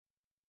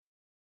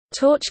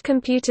Torch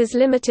Computers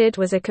Limited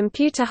was a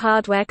computer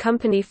hardware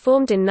company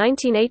formed in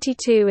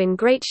 1982 in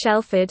Great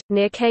Shelford,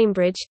 near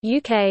Cambridge,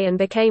 UK, and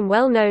became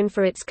well known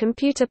for its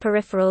computer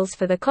peripherals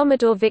for the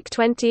Commodore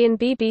VIC-20 and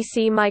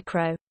BBC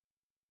Micro.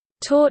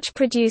 Torch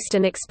produced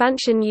an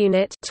expansion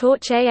unit,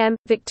 Torch AM,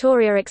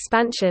 Victoria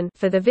Expansion,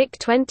 for the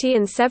VIC-20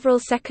 and several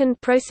second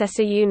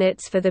processor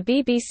units for the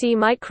BBC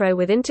Micro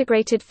with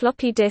integrated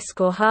floppy disk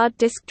or hard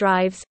disk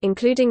drives,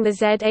 including the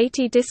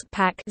Z80 Disk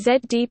Pack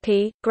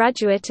 (ZDP),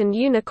 Graduate and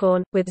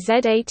Unicorn, with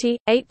Z80,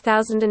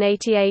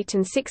 8088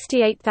 and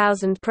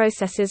 68000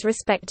 processors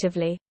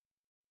respectively.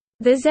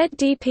 The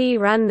ZDP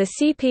ran the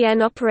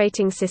CP/N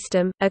operating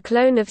system, a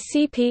clone of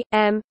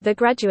CP/M, the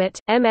Graduate,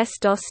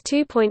 MS-DOS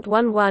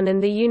 2.11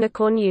 and the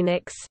Unicorn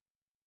Unix.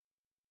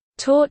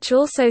 Torch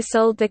also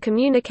sold the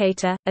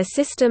Communicator, a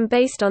system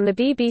based on the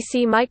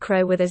BBC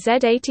Micro with a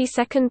Z80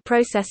 second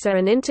processor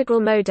and integral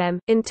modem,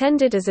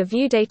 intended as a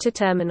viewdata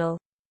terminal.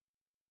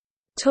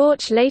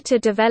 Torch later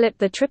developed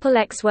the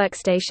XXX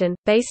workstation,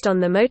 based on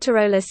the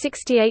Motorola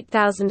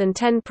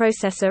 68010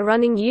 processor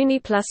running Uni++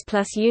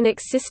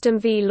 Unix System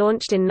V.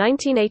 Launched in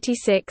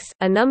 1986,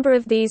 a number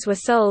of these were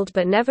sold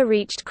but never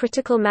reached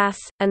critical mass,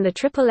 and the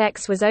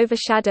XXX was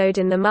overshadowed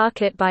in the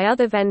market by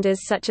other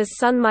vendors such as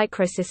Sun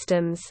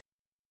Microsystems.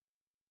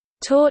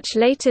 Torch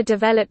later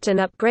developed an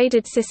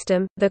upgraded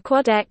system, the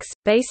Quad X,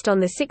 based on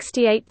the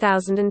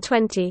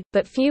 68020,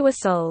 but few were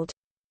sold.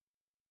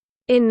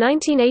 In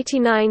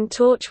 1989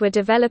 Torch were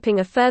developing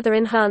a further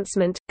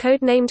enhancement,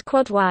 codenamed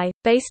Quad Y,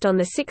 based on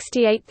the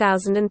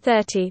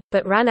 68030,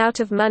 but ran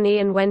out of money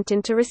and went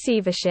into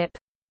receivership.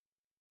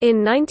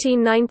 In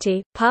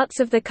 1990, parts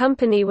of the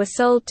company were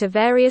sold to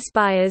various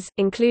buyers,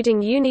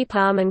 including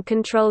Unipalm and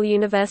Control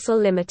Universal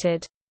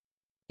Limited.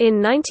 In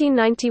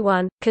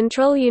 1991,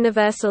 Control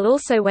Universal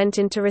also went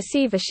into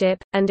receivership,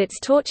 and its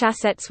Torch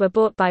assets were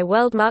bought by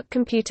Worldmark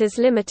Computers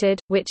Limited,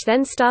 which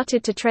then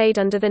started to trade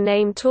under the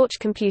name Torch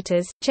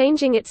Computers,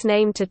 changing its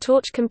name to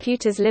Torch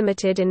Computers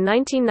Limited in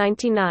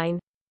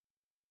 1999.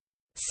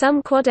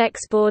 Some Quad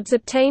X boards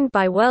obtained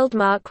by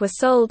Worldmark were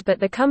sold, but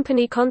the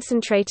company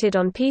concentrated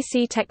on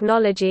PC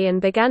technology and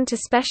began to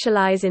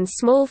specialize in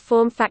small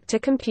form factor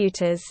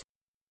computers.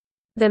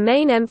 The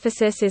main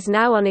emphasis is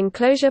now on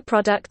enclosure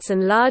products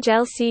and large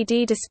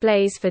LCD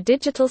displays for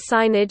digital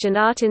signage and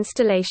art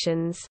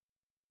installations.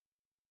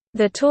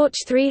 The Torch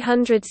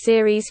 300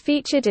 series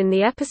featured in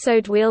the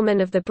episode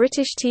Wheelman of the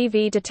British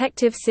TV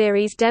detective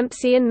series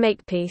Dempsey and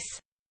Makepeace.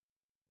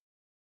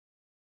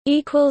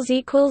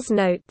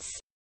 Notes